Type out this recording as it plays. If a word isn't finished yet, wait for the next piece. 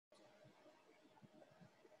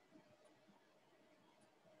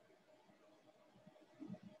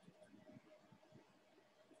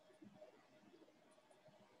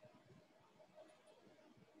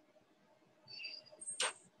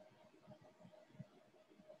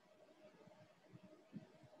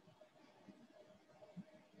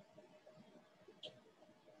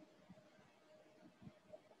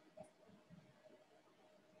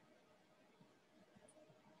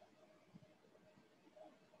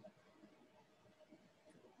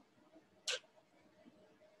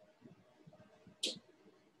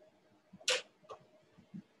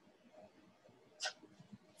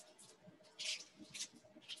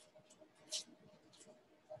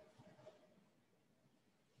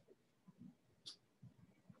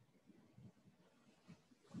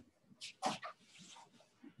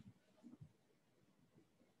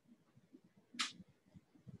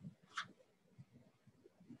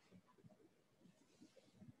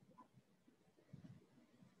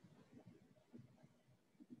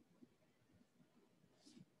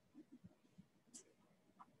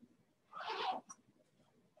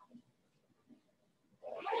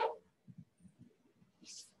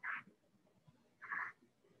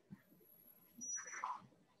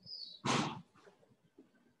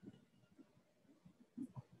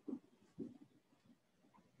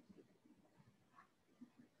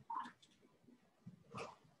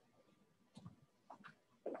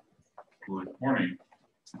Good morning.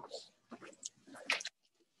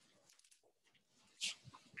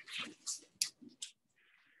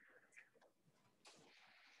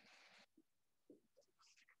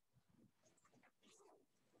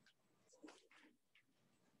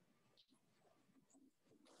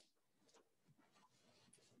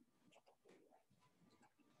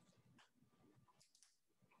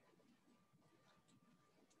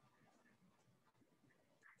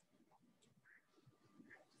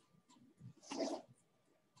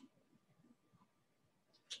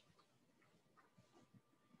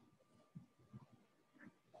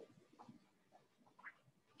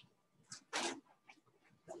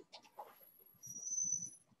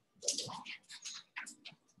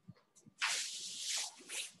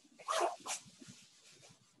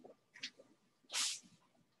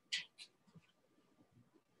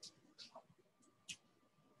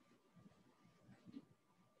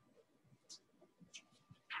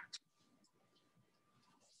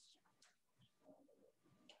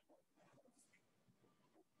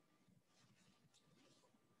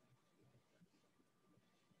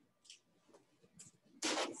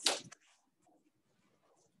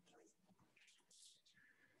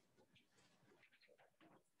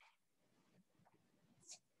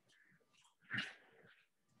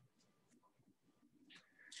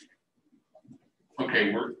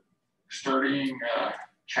 Okay, we're starting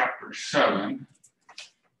chapter 7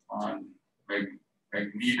 on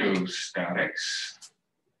magnetostatics.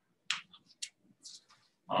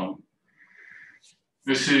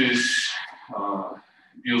 This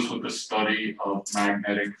deals with the study of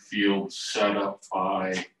magnetic fields set up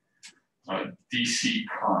by DC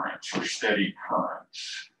currents or steady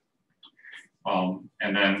currents.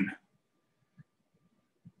 And then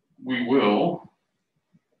we will,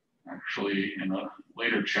 actually in a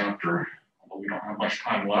later chapter, although we don't have much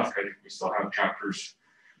time left, I think we still have chapters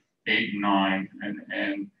 8 and 9,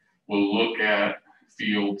 and we'll look at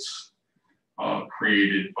fields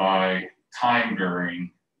created by time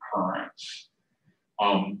varying currents.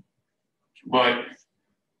 But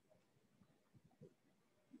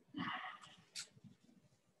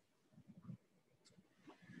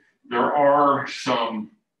there are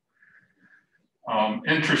some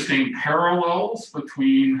interesting parallels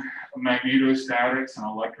between magnetostatics and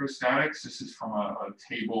electrostatics. This is from a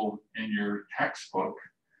table in your textbook.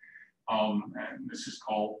 And this is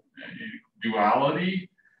called duality.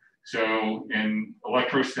 So in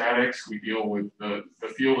electrostatics, we deal with the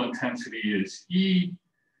field intensity is E.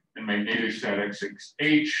 In magnetostatics, it's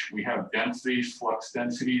H. We have densities, flux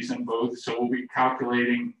densities in both. So we'll be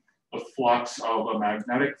calculating the flux of a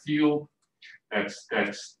magnetic field. That's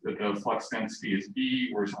the flux density is B,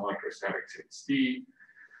 whereas in electrostatics it's D.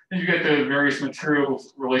 Then you get the various material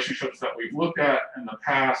relationships that we've looked at in the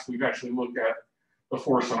past. We've actually looked at the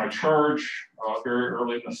force on a charge very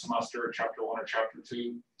early in the semester, chapter 1 or chapter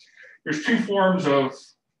 2. There's two forms of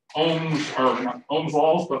Ohm's, or not Ohm's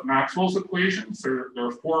laws, but Maxwell's equations. There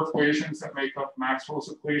are 4 equations that make up Maxwell's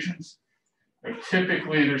equations.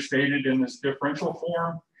 Typically, they're stated in this differential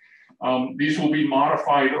form. These will be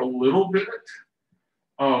modified a little bit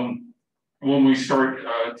when we start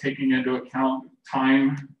taking into account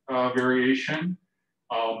time variation.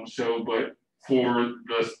 But for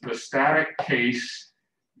the static case,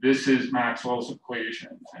 this is Maxwell's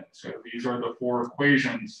equations. And so these are the 4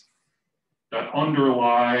 equations that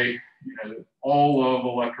underlie, all of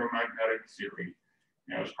electromagnetic theory.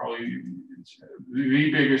 It's probably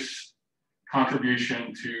the biggest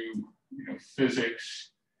contribution to physics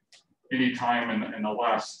any time in the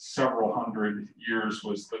last several hundred years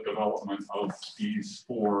was the development of these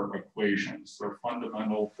 4 equations. They're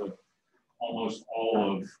fundamental to almost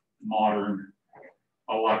all of modern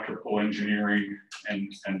electrical engineering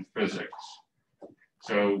and physics.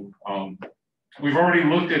 So we've already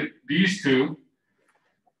looked at these 2.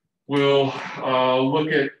 We'll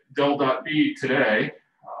look at del dot B today,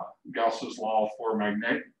 Gauss's law for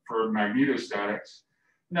magnetostatics.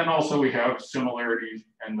 And then also we have similarities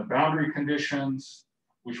in the boundary conditions,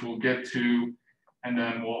 which we'll get to. And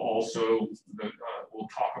then we'll also, we'll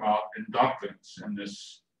talk about inductance in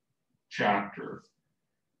this chapter.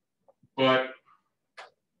 But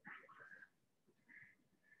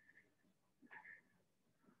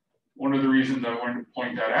one of the reasons I wanted to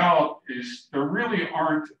point that out is there really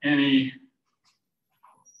aren't any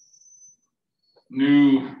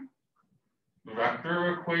new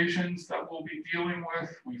vector equations that we'll be dealing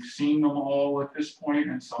with. We've seen them all at this point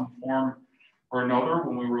in some form or another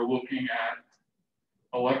when we were looking at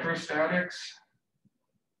electrostatics.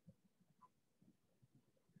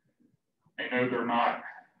 I know they're not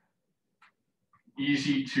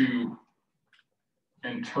easy to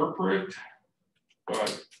interpret,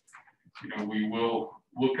 but we will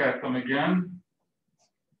look at them again.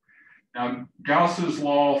 Now, Gauss's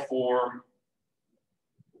law for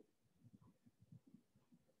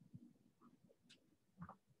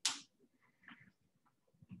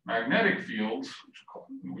magnetic fields,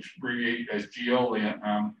 which abbreviate as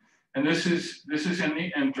GL, and this is in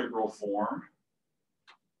the integral form.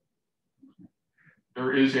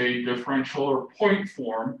 There is a differential or point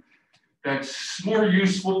form that's more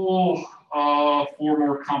useful for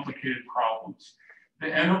more complicated problems. The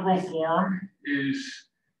integral form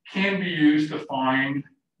can be used to find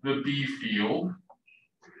the B field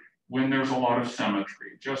when there's a lot of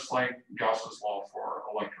symmetry, just like Gauss's law for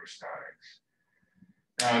electrostatics.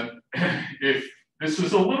 If this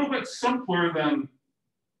is a little bit simpler than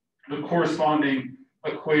the corresponding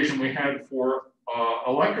equation we had for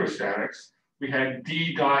electrostatics, we had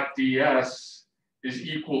D dot ds is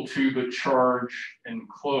equal to the charge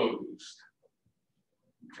enclosed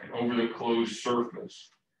over the closed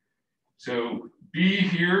surface. So B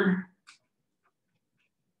here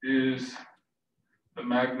is the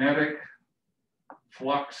magnetic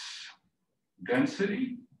flux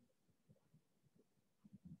density.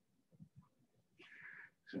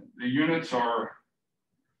 So the units are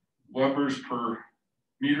Webers per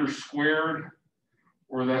meter squared,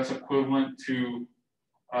 or that's equivalent to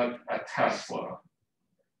a Tesla.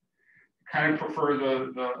 Kind of prefer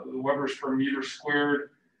the Webers per meter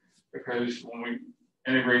squared, because when we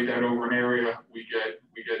integrate that over an area, we get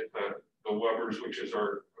the Webers, which is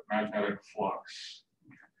our magnetic flux.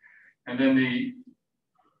 And then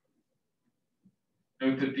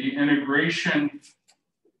note that the integration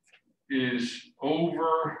is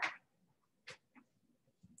over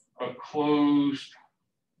a closed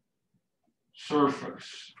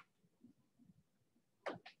surface.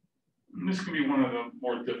 And this can be one of the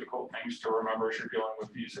more difficult things to remember as you're dealing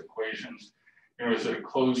with these equations. Is it a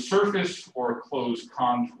closed surface or a closed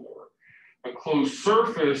contour? A closed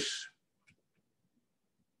surface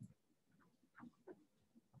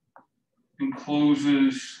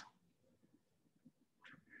encloses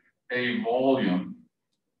a volume,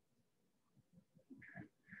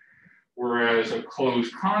 whereas a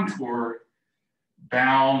closed contour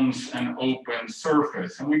bounds an open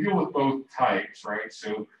surface. And we deal with both types, right?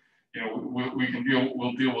 So,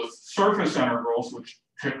 we'll deal with surface integrals, which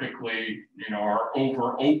typically, are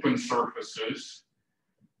over open surfaces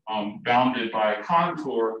bounded by a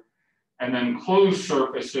contour, and then closed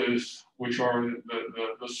surfaces, which are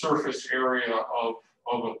the surface area of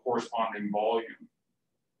a corresponding volume.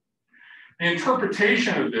 The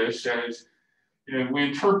interpretation of this as, we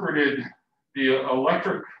interpreted the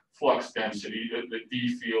electric flux density, the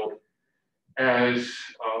D field, as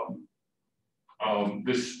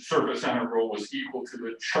this surface integral was equal to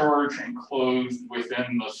the charge enclosed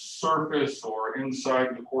within the surface or inside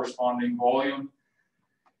the corresponding volume.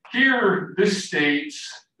 Here, this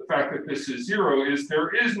states, the fact that this is zero, is there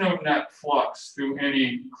is no net flux through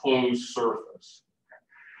any closed surface.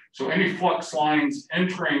 So any flux lines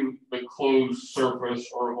entering the closed surface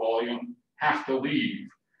or volume have to leave.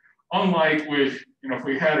 Unlike with, if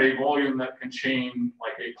we had a volume that contained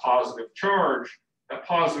like a positive charge, that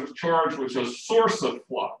positive charge was a source of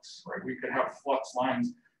flux, right? We could have flux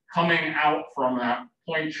lines coming out from that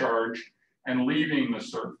point charge and leaving the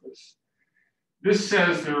surface. This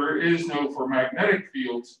says there is no, for magnetic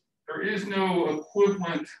fields, there is no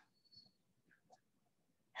equivalent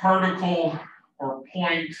particle or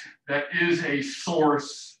point that is a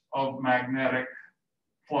source of magnetic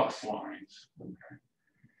flux lines. Okay.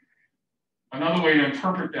 Another way to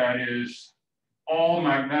interpret that is all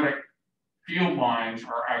magnetic field lines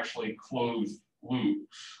are actually closed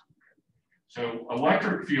loops. So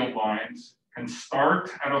electric field lines can start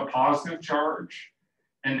at a positive charge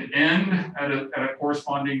and end at a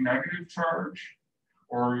corresponding negative charge.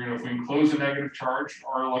 Or if we enclose a negative charge,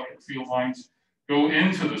 our electric field lines go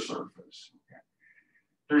into the surface. Okay.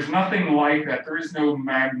 There's nothing like that. There is no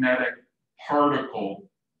magnetic particle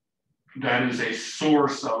that is a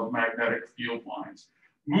source of magnetic field lines.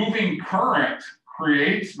 Moving current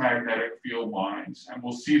creates magnetic field lines, and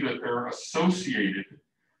we'll see that they're associated,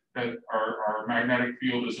 that our magnetic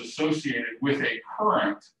field is associated with a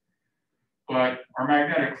current, but our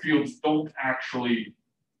magnetic fields don't actually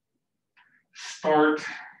start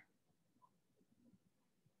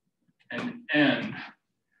and end,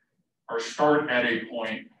 or start at a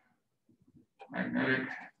point. Magnetic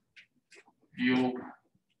field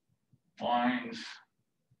lines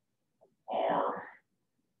are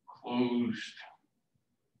closed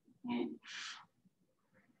loops.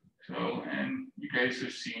 So, and you guys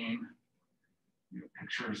have seen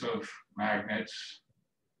pictures of magnets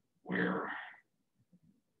where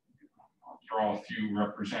I'll draw a few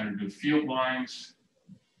representative field lines,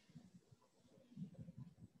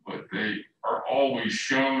 but they are always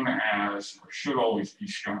shown as, or should always be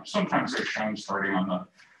shown. Sometimes they're shown starting on the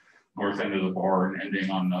north end of the bar and ending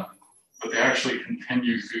on the, but they actually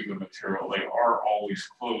continue through the material. They are always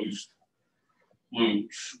closed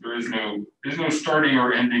loops. There's no starting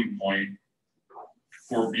or ending point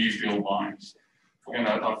for B field lines. And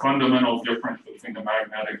a fundamental difference between the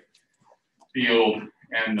magnetic field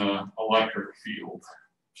and the electric field.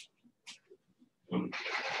 So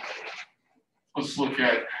let's look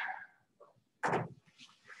at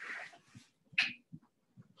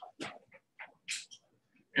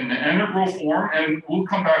in the integral form, and we'll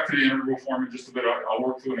come back to the integral form in just a bit. I'll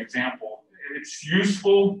work through an example. It's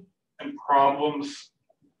useful in problems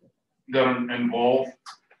that involve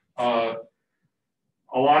a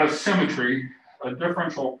lot of symmetry. A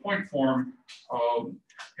differential point form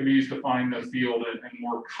can be used to find the field in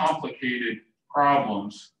more complicated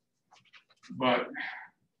problems. But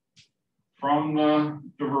from the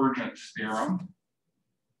divergence theorem,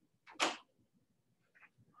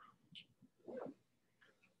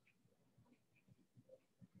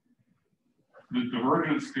 the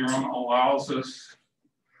divergence theorem allows us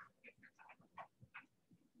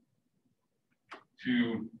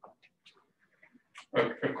to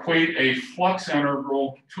equate a flux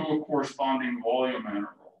integral to a corresponding volume integral.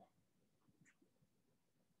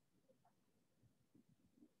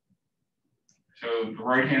 So the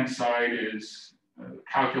right-hand side is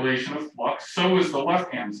calculation of flux. So is the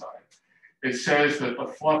left-hand side. It says that the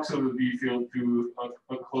flux of the B field through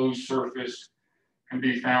a closed surface can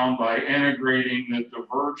be found by integrating the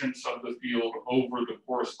divergence of the field over the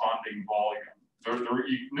corresponding volume.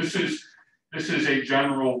 This is a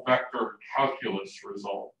general vector calculus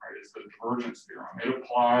result, right? It's the divergence theorem. It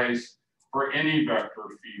applies for any vector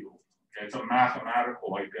field. Okay? It's a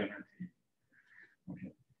mathematical identity.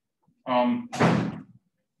 Okay.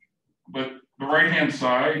 But the right-hand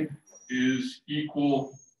side is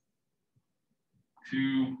equal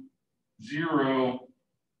to 0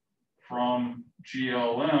 from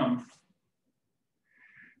GLM.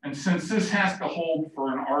 And since this has to hold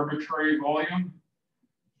for an arbitrary volume,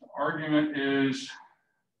 the argument is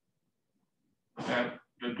that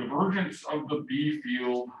the divergence of the B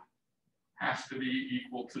field has to be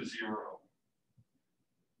equal to 0.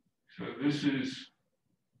 So this is,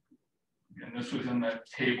 and this was in that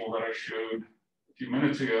table that I showed a few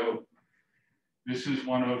minutes ago. This is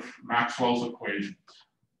one of Maxwell's equations.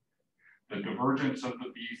 The divergence of the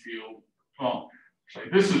B field, well, actually,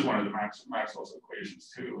 this is one of the Maxwell's equations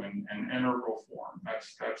too, in integral form.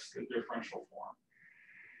 That's the differential form.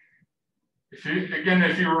 If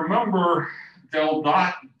you remember, del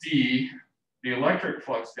dot D, the electric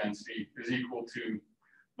flux density, is equal to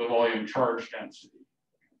the volume charge density.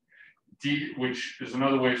 D, which is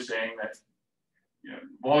another way of saying that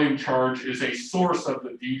volume charge is a source of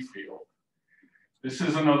the D field. This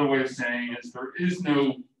is another way of saying is there is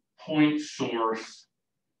no point source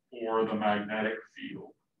for the magnetic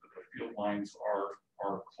field. The field lines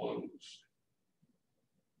are closed.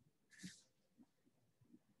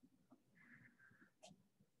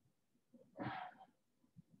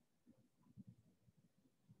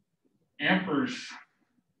 Ampere's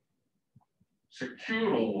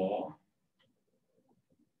circuital law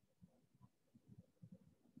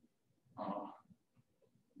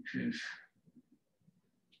which is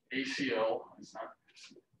ACL.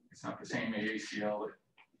 It's not the same ACL that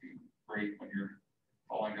you break when you're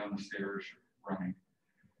falling down the stairs or running.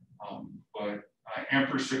 But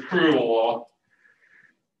Ampere's circuital law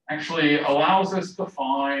actually allows us to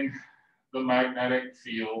find the magnetic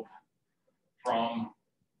field from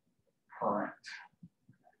current.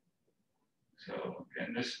 So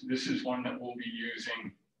again, this is one that we'll be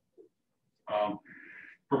using.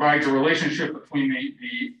 Provides a relationship between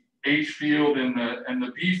the H field and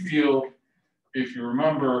the B field. If you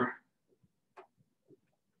remember,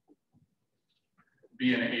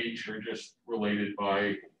 B and H are just related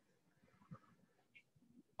by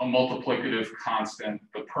a multiplicative constant,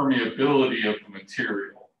 the permeability of the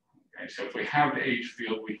material. Okay, so if we have the H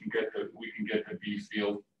field, we can get the B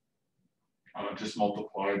field just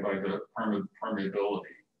multiplied by the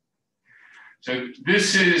permeability. So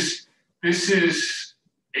this is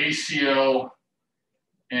ACL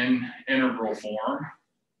in integral form.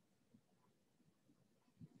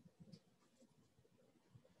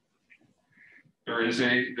 There is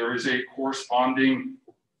a corresponding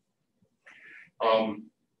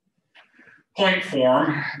point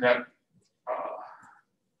form that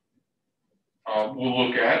we'll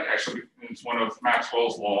look at. Actually, it's one of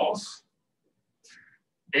Maxwell's laws.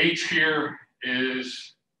 H here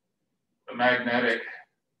is the magnetic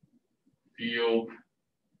field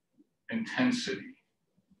intensity.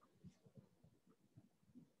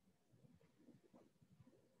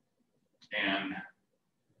 And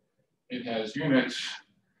it has units,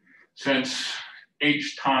 since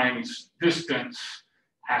H times distance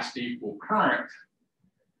has to equal current,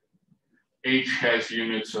 H has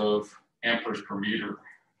units of amperes per meter.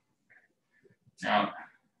 Now,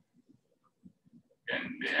 and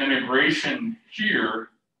the integration here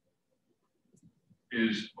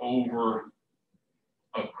is over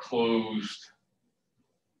a closed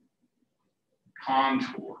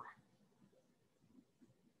contour.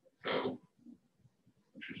 So,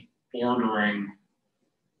 which is bordering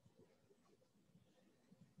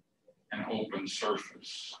an open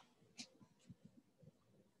surface.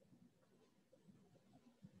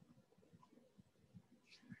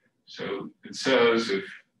 So it says if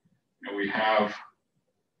we have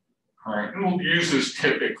current, and we'll use this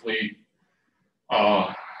typically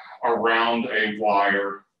around a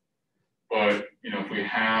wire, but if we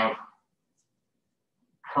have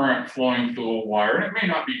current flowing through a wire, and it may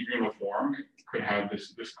not be uniform, it could have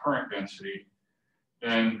this current density,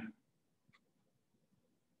 then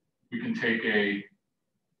we can take a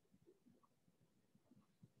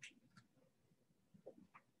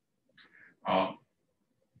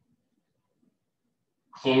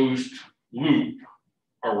closed loop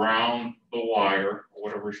around the wire, or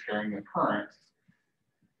whatever is carrying the current,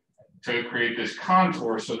 to create this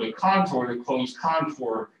contour. So the contour, the closed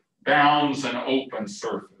contour, bounds an open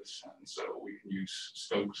surface. And so we can use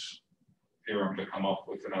Stokes' theorem to come up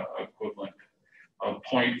with an equivalent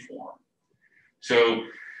point form. So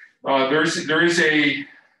there is a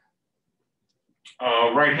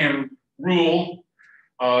right-hand rule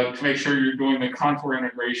to make sure you're doing the contour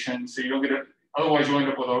integration, so you don't get it. Otherwise, you'll end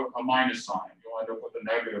up with a minus sign. You'll end up with a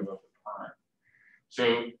negative of the current.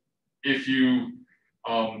 So if you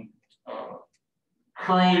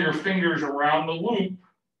curl your fingers around the loop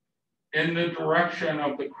in the direction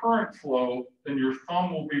of the current flow, then your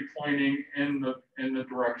thumb will be pointing in the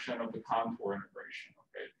direction of the contour integration.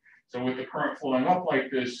 Okay. So with the current flowing up like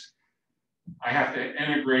this, I have to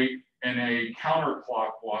integrate in a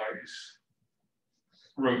counterclockwise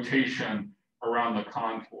rotation around the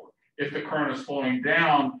contour. If the current is flowing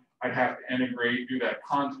down, I'd have to integrate, do that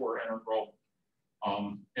contour integral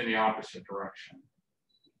in the opposite direction.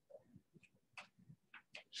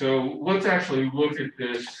 So let's actually look at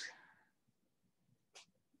this.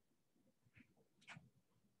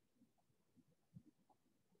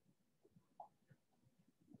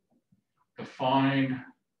 Define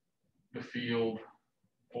the field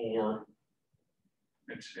for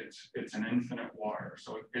it's an infinite wire.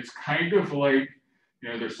 So it's kind of like,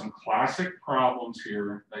 there's some classic problems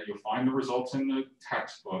here that you'll find the results in the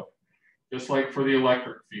textbook, just like for the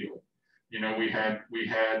electric field. We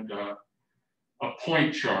had a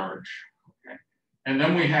point charge, okay? And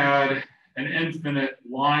then we had an infinite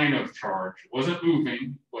line of charge. It wasn't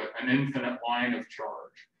moving, but an infinite line of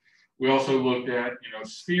charge. We also looked at,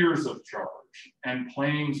 spheres of charge and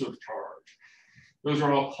planes of charge. Those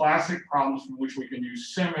are all classic problems from which we can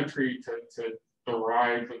use symmetry to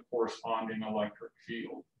derive the corresponding electric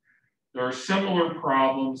field. There are similar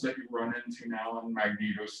problems that you run into now in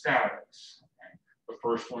magnetostatics. Okay? The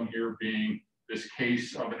first one here being this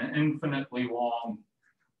case of an infinitely long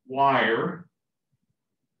wire.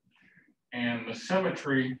 And the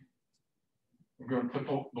symmetry, we're going to put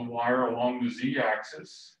the wire along the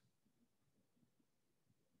z-axis.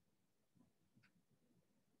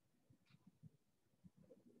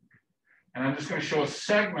 And I'm just going to show a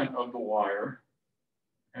segment of the wire,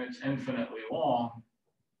 and it's infinitely long,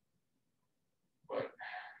 but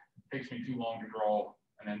it takes me too long to draw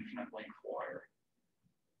an infinite length wire.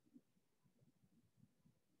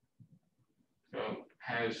 So it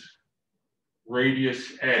has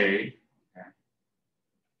radius A, okay.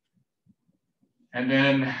 And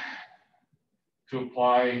then to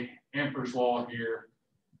apply Ampere's law here,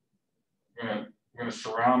 we're going to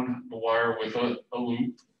surround the wire with a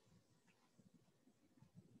loop.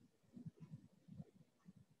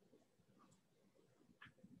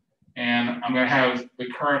 And I'm going to have the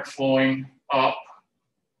current flowing up.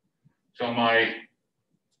 So my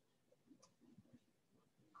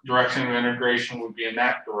direction of integration would be in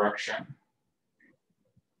that direction.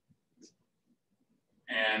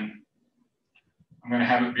 And I'm going to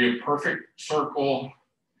have it be a perfect circle.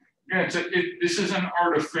 Again, this is an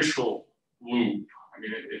artificial loop. I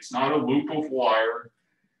mean, it's not a loop of wire.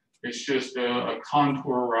 It's just a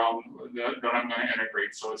contour around that I'm going to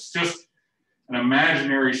integrate. So it's just an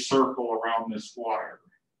imaginary circle around this wire.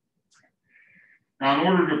 Now, in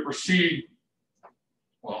order to proceed,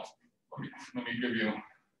 well, let me give you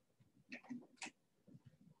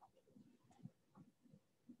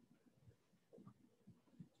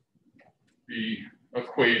the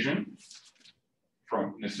equation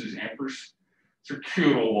from, this is Ampere's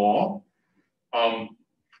circuital law.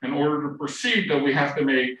 In order to proceed, though, we have to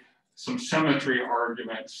make some symmetry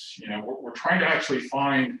arguments. You know, we're trying to actually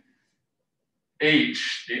find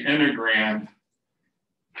H, the integrand,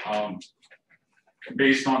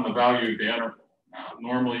 based on the value of the integral. Now,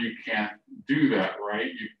 normally you can't do that,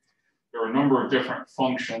 right? There are a number of different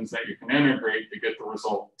functions that you can integrate to get the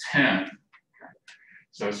result 10. Okay.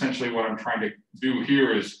 So essentially what I'm trying to do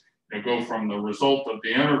here is, you know, go from the result of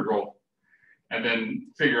the integral and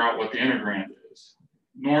then figure out what the integrand is.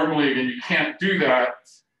 Normally, again, you can't do that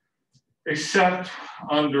except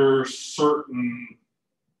under certain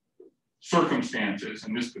circumstances,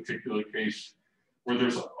 in this particular case, where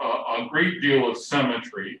there's a great deal of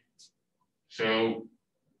symmetry. So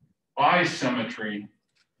by symmetry,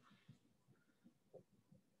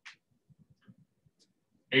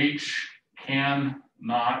 H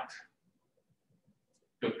cannot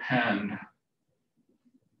depend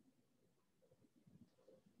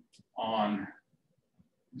on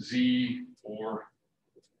Z or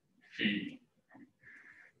phi.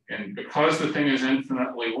 And because the thing is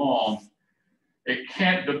infinitely long, it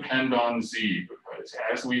can't depend on Z, because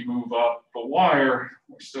as we move up the wire,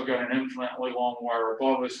 we've still got an infinitely long wire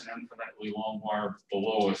above us and an infinitely long wire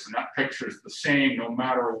below us. And that picture is the same no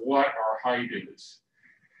matter what our height is.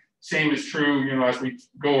 Same is true, you know, as we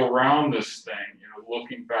go around this thing, you know,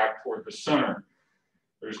 looking back toward the center.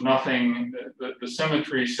 There's nothing, the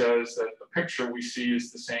symmetry says that the picture we see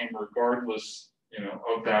is the same regardless, you know,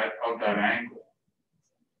 of that angle.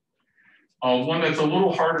 One that's a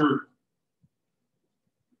little harder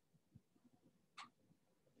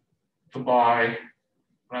to buy,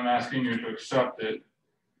 but I'm asking you to accept it.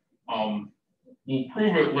 We'll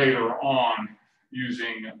prove it later on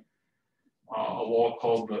using a law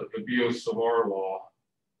called the Biot-Savart law.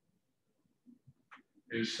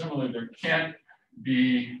 Is similar, there can't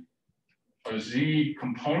be a Z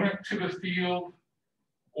component to the field,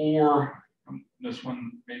 or this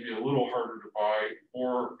one may be a little harder to buy,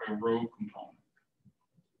 or a rho component.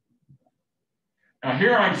 Now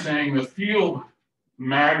here I'm saying the field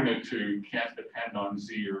magnitude can't depend on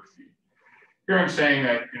Z or phi. Here I'm saying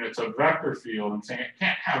that, you know, it's a vector field. I'm saying it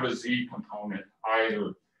can't have a Z component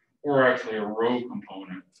either, or actually a rho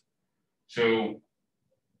component. So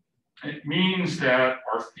it means that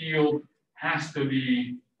our field has to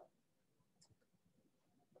be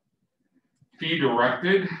phi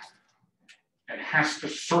directed. It has to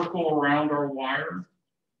circle around our wire.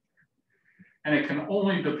 And it can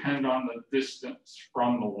only depend on the distance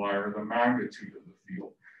from the wire, the magnitude of the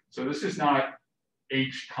field. So this is not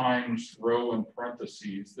H times rho in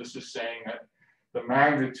parentheses. This is saying that the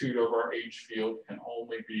magnitude of our H field can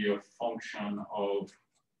only be a function of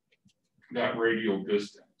that radial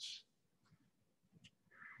distance.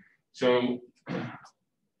 So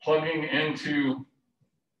plugging into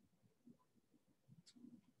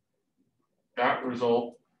that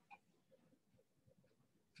result,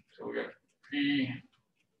 so we got phi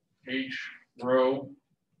H rho.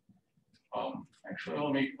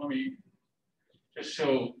 Actually, let me just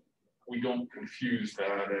so we don't confuse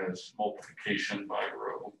that as multiplication by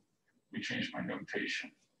rho. We changed my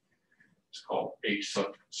notation. It's called H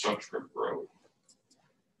subscript rho.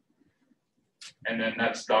 And then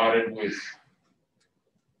that's dotted with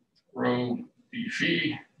rho d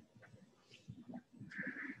phi.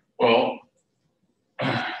 Well,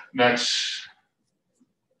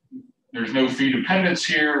 there's no phi dependence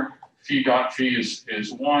here. Phi dot phi is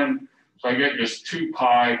 1. So I get just 2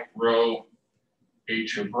 pi rho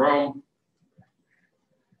H of rho.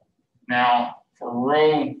 Now, for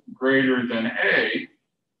rho greater than A,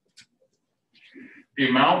 the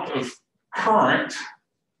amount of current,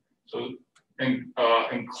 so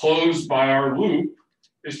enclosed by our loop,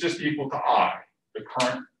 is just equal to I, the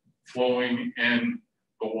current flowing in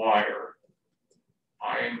the wire.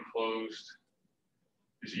 I enclosed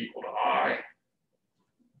is equal to I,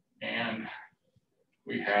 and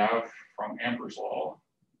we have from Ampere's law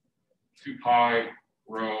 2 pi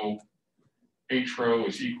rho H rho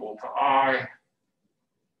is equal to I,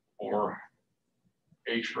 or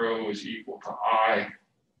H rho is equal to I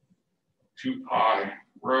 2 pi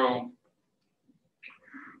rho.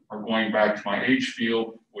 Or going back to my H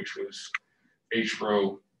field, which was H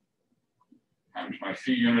rho times my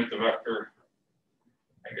phi unit, the vector,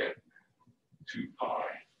 I get 2 pi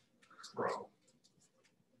rho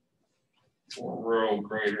for rho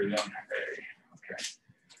greater than A. Okay.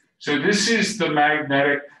 So this is the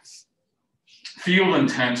magnetic field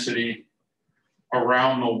intensity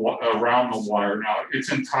around the wire. Now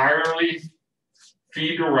it's entirely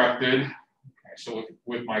feed directed. Okay, so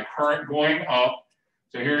with my current going up,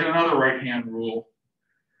 so here's another right-hand rule.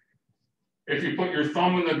 If you put your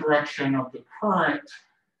thumb in the direction of the current,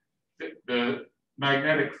 the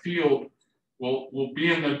magnetic field will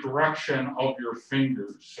be in the direction of your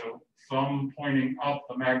fingers. So thumb pointing up,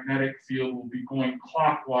 the magnetic field will be going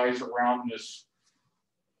clockwise around this,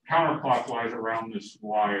 counterclockwise around this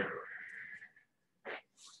wire.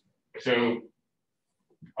 So,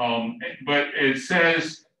 but it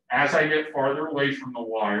says, as I get farther away from the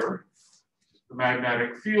wire, the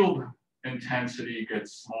magnetic field intensity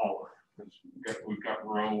gets smaller. We've got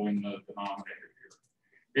rho in the denominator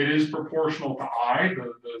here. It is proportional to I,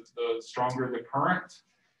 the stronger the current.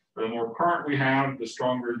 The more current we have, the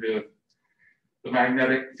stronger the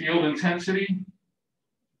magnetic field intensity.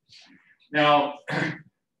 Now,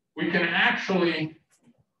 we can actually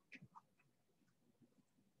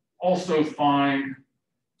also find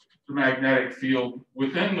the magnetic field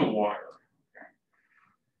within the wire. Okay.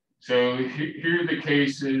 So here the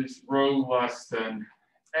case is rho less than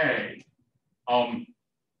A.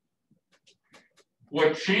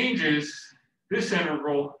 What changes, this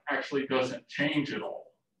integral actually doesn't change at all.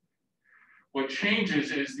 What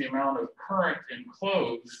changes is the amount of current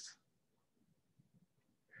enclosed.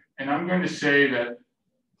 And I'm going to say that,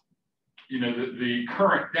 you know, the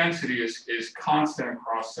current density is constant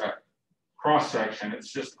across that cross-section.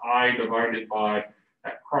 It's just I divided by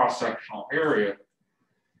that cross-sectional area,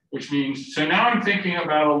 which means, so now I'm thinking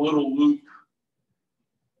about a little loop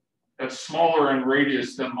that's smaller in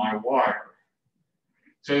radius than my wire.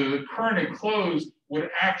 So the current enclosed would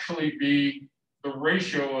actually be the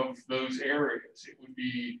ratio of those areas. It would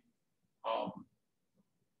be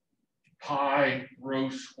pi rho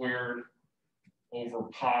squared over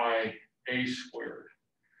pi a squared.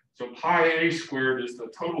 So pi a squared is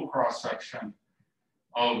the total cross-section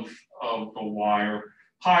of the wire.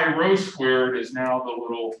 Pi rho squared is now the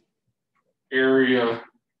little area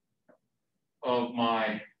of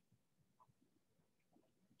my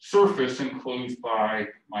surface enclosed by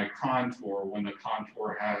my contour when the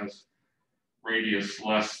contour has radius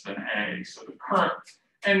less than A. So the current,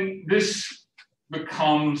 and this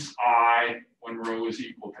becomes I when rho is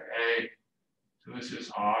equal to A. So this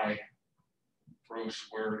is I rho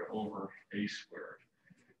squared over A squared.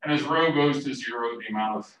 And as rho goes to 0, the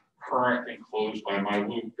amount of current enclosed by my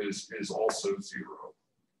loop is also 0.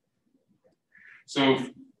 So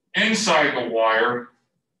inside the wire,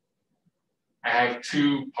 I have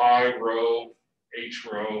 2 pi rho h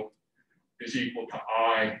rho is equal to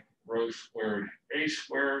I rho squared A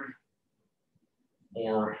squared,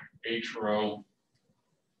 or h rho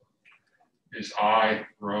is I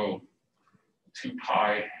rho 2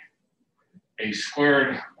 pi A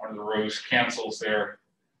squared. One of the rows cancels there,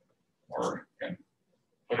 or again,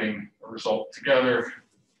 putting the result together.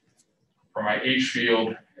 For my H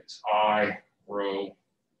field, it's I rho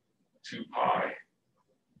 2 pi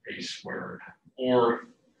A squared, or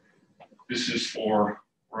this is for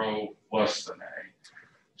rho less than A.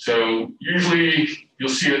 So usually you'll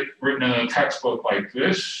see it written in a textbook like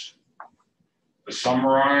this. To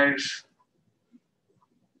summarize,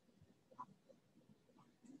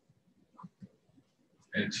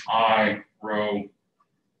 it's I rho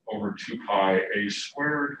over 2 pi A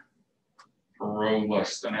squared for rho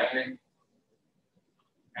less than A.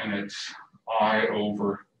 And it's I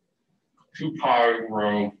over 2 pi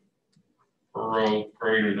rho for rho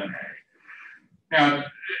greater than A. Now,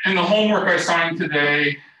 in the homework I assigned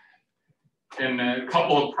today, in a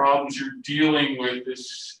couple of problems, you're dealing with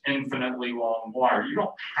this infinitely long wire. You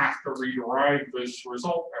don't have to rederive this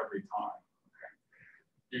result every time. Okay?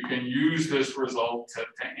 You can use this result to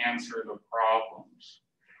answer the problems.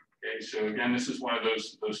 Okay, so again, this is one of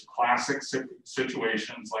those classic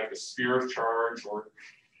situations like a sphere of charge or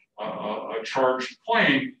a charged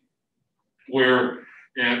plane where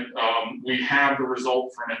we have the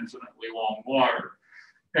result for an infinitely long wire.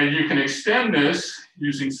 And you can extend this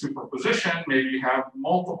using superposition. Maybe you have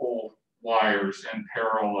multiple wires in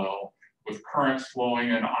parallel with currents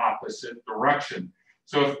flowing in opposite direction.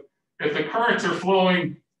 So if the currents are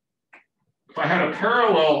flowing, if I had a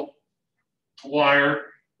parallel wire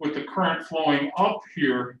with the current flowing up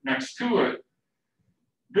here next to it,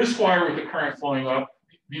 this wire with the current flowing up,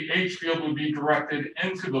 the H field would be directed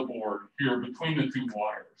into the board here between the two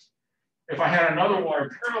wires. If I had another wire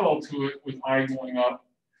parallel to it with I going up,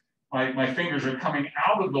 my fingers are coming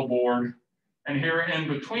out of the board, and here in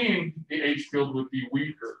between, the H field would be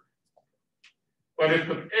weaker. But if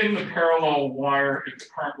in the parallel wire, if the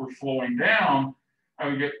current were flowing down, I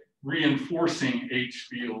would get reinforcing H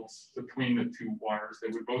fields between the two wires. They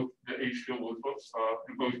would both, the H field would both,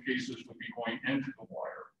 in both cases would be going into the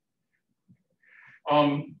wire.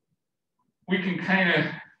 We can kind of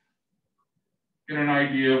get an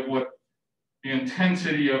idea of what the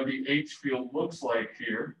intensity of the H field looks like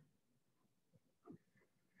here.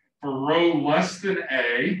 For rho less than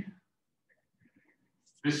A,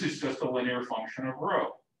 this is just a linear function of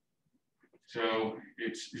rho. So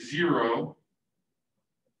it's 0.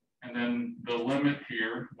 And then the limit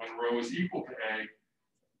here, when rho is equal to A,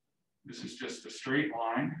 this is just a straight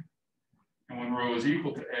line. And when rho is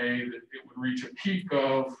equal to A, it would reach a peak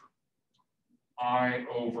of I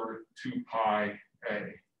over 2 pi A.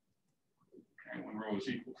 Okay, when rho is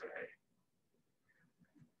equal to A.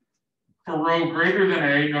 For rho greater than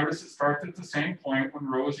A, notice it starts at the same point. When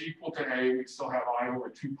rho is equal to A, we still have I over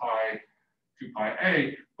 2 pi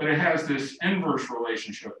A, but it has this inverse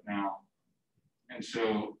relationship now. And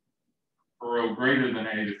so for rho greater than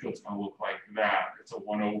A, the field's going to look like that. It's a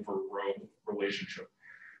 1 over rho relationship.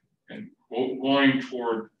 And going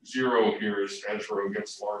toward 0 here as rho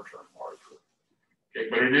gets larger and larger. Okay,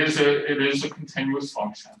 but it is a continuous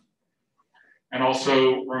function. And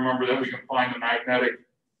also remember that we can find the magnetic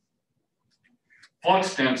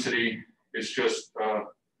flux density is just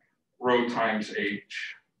rho times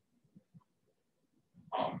H.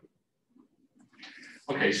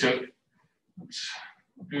 Okay, so let's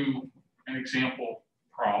do an example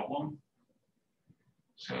problem.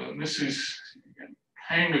 So this is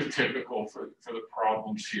kind of typical for the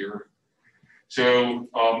problems here. So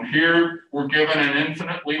here we're given an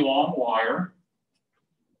infinitely long wire.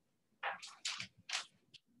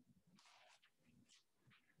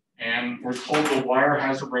 And we're told the wire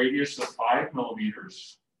has a radius of 5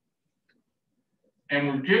 millimeters. And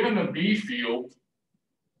we're given the B field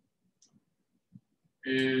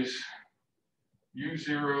is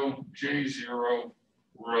U0, J0,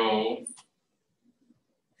 rho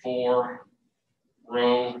for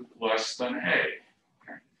rho less than A.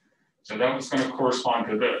 Okay. So that was going to correspond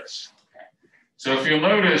to this. Okay. So if you'll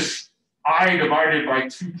notice, I divided by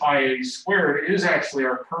 2 pi A squared is actually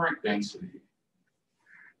our current density.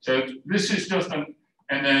 So this is just and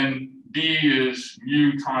then B is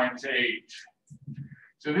mu times H.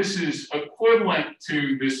 So this is equivalent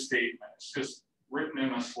to this statement. It's just written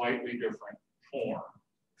in a slightly different form.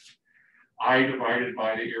 I divided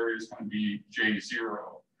by the area is going to be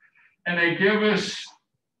J0. And they give us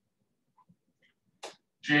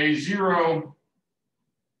J0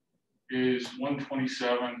 is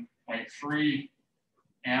 127.3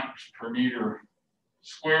 amps per meter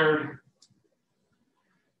squared.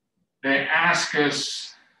 They ask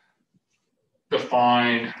us to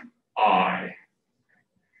find I.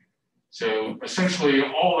 So essentially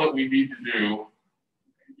all that we need to do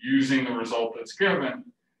using the result that's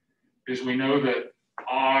given is we know that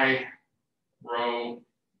I rho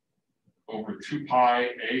over 2 pi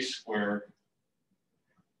A squared,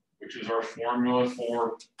 which is our formula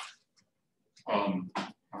for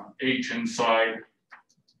H inside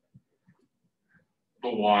the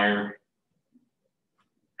wire.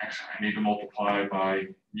 Actually, I need to multiply by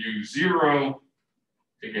mu0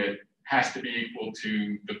 to get, has to be equal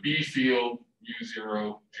to the B field,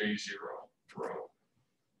 mu0, J0, rho.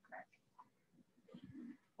 Okay.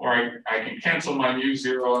 Or I can cancel my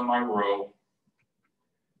mu0 and my rho.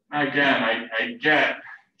 Now again, I get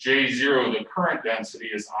J0, the current density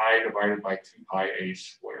is I divided by 2 pi A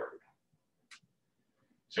squared.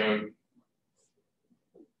 So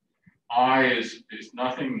I is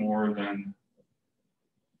nothing more than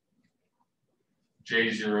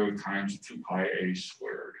J0 times 2 pi A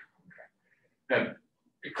squared. Okay. That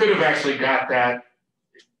it could have actually got that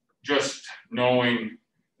just knowing in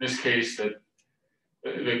this case that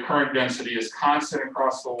the current density is constant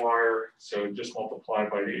across the wire, so just multiply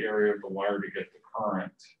by the area of the wire to get the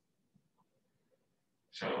current.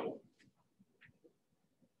 So,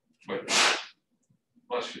 but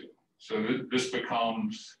bless you. So this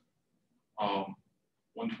becomes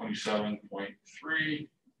 127.3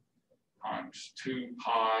 times 2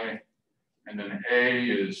 pi, and then A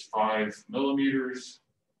is 5 millimeters.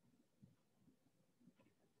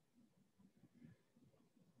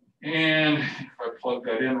 And if I plug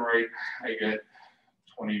that in right, I get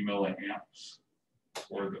 20 milliamps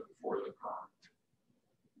for the current.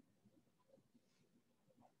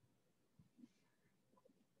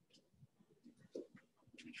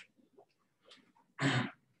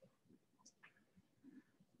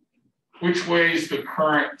 Which way is the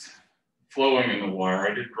current flowing in the wire?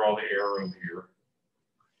 I did draw the arrow here.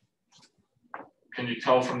 can you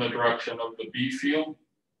tell from the direction of the B field?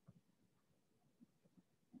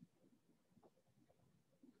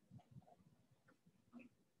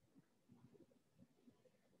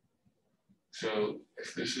 So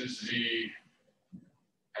if this is Z,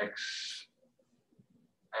 X,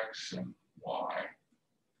 and Y,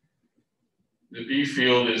 the B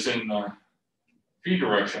field is in the V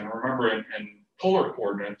direction. Remember, in polar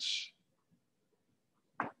coordinates,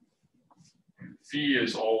 V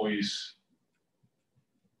is always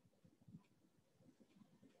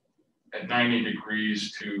at 90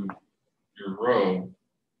 degrees to your rho.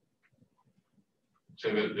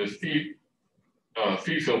 So that the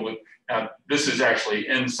phi field would, this is actually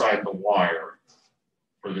inside the wire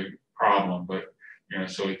for the problem, but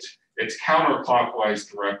so it's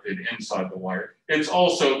counterclockwise directed inside the wire. It's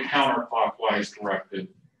also counterclockwise directed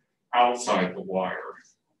outside the wire.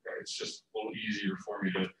 Okay, it's just a little easier for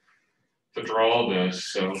me to draw this.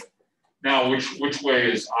 So now which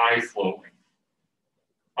way is I flowing?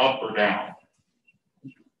 Up or down?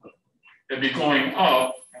 It'd be going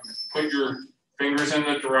up. Put your fingers in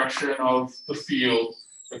the direction of the field,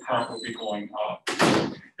 the current would be going up.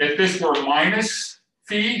 If this were minus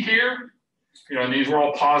phi here, and these were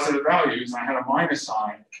all positive values, and I had a minus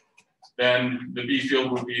sign, then the B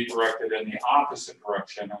field would be directed in the opposite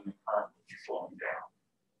direction and the current would be flowing down.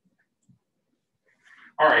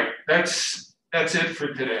 All right, that's it for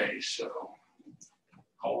today. So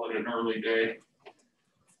call it an early day.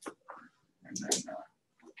 And then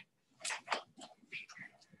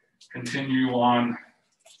continue on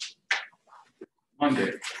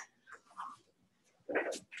Monday.